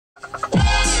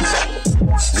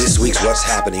This week's What's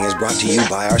Happening is brought to you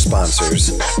by our sponsors,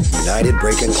 United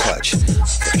Brake and Clutch.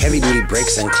 For heavy-duty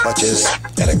brakes and clutches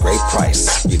at a great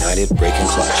price, United Brake and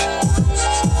Clutch.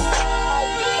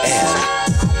 And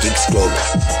Geeks Global,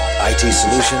 IT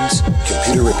solutions,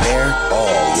 computer repair,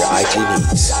 all your IT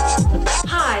needs.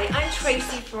 Hi, I'm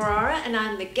Tracy Ferrara and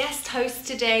I'm the guest host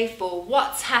today for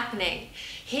What's Happening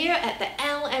here at the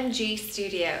LMG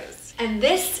Studios. And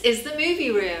this is the movie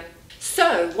room.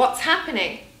 So, what's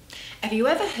happening? Have you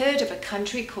ever heard of a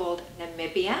country called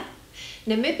Namibia?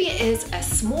 Namibia is a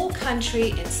small country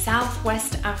in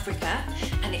southwest Africa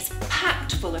and it's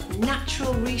packed full of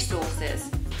natural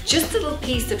resources. Just a little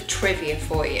piece of trivia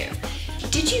for you.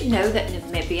 Did you know that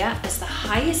Namibia has the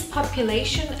highest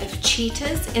population of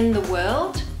cheetahs in the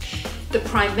world? The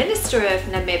Prime Minister of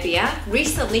Namibia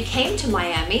recently came to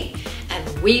Miami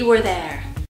and we were there.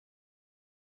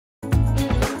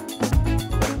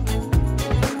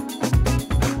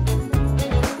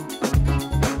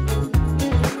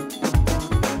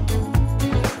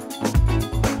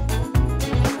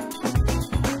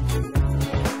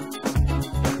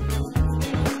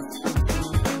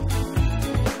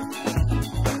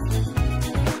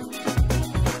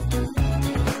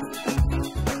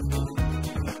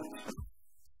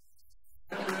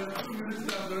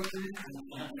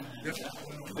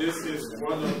 This is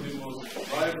one of the most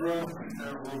vibrant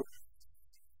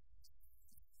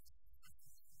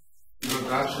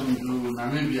introduction to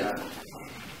Namibia.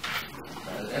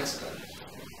 Excellent.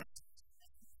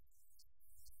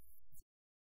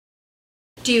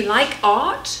 Do you like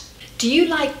art? Do you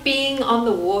like being on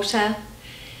the water?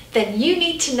 Then you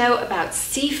need to know about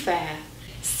Seafair.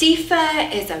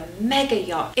 Seafair is a mega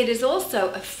yacht. It is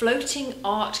also a floating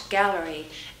art gallery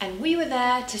and we were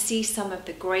there to see some of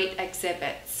the great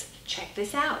exhibits. Check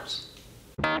this out.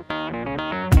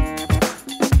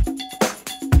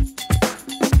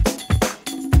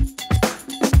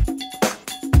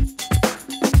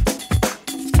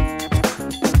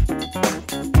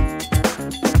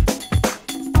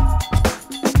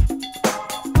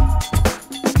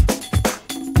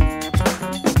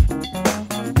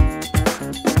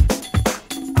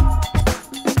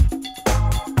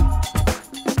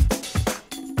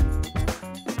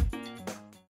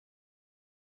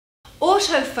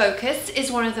 Autofocus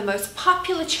is one of the most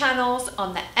popular channels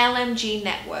on the LMG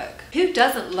network. Who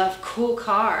doesn't love cool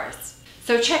cars?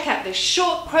 So check out this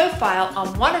short profile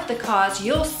on one of the cars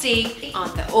you'll see on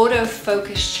the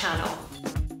Autofocus channel.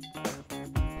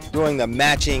 Doing the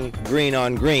matching green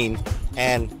on green,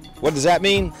 and what does that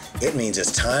mean? It means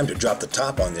it's time to drop the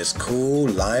top on this cool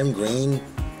lime green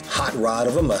hot rod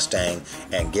of a Mustang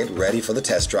and get ready for the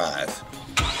test drive.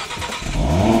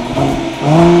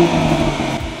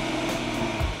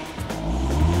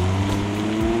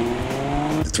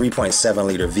 The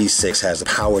 3.7-liter V6 has the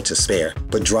power to spare,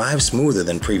 but drives smoother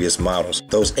than previous models.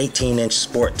 Those 18-inch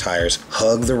sport tires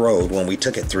hug the road when we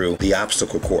took it through the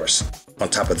obstacle course. On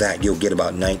top of that, you'll get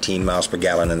about 19 miles per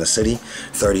gallon in the city,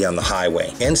 30 on the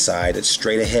highway. Inside, it's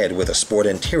straight ahead with a sport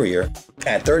interior.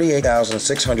 At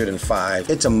 $38,605,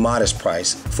 it's a modest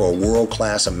price for a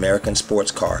world-class American sports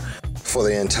car. For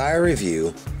the entire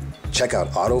review, check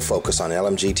out Autofocus on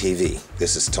LMG TV.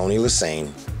 This is Tony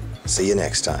Lassane. See you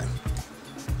next time.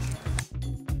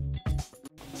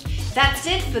 That's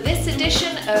it for this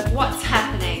edition of What's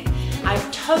Happening. I've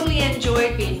totally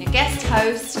enjoyed being your guest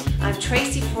host. I'm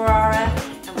Tracy Ferrara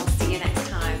and we'll see you next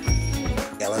time.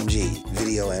 LMG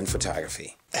Video and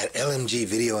Photography. At LMG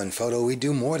Video and Photo, we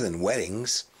do more than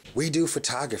weddings. We do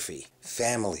photography,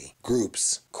 family,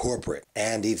 groups, corporate,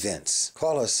 and events.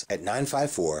 Call us at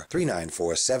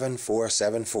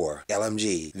 954-394-7474.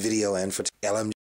 LMG Video and Photography.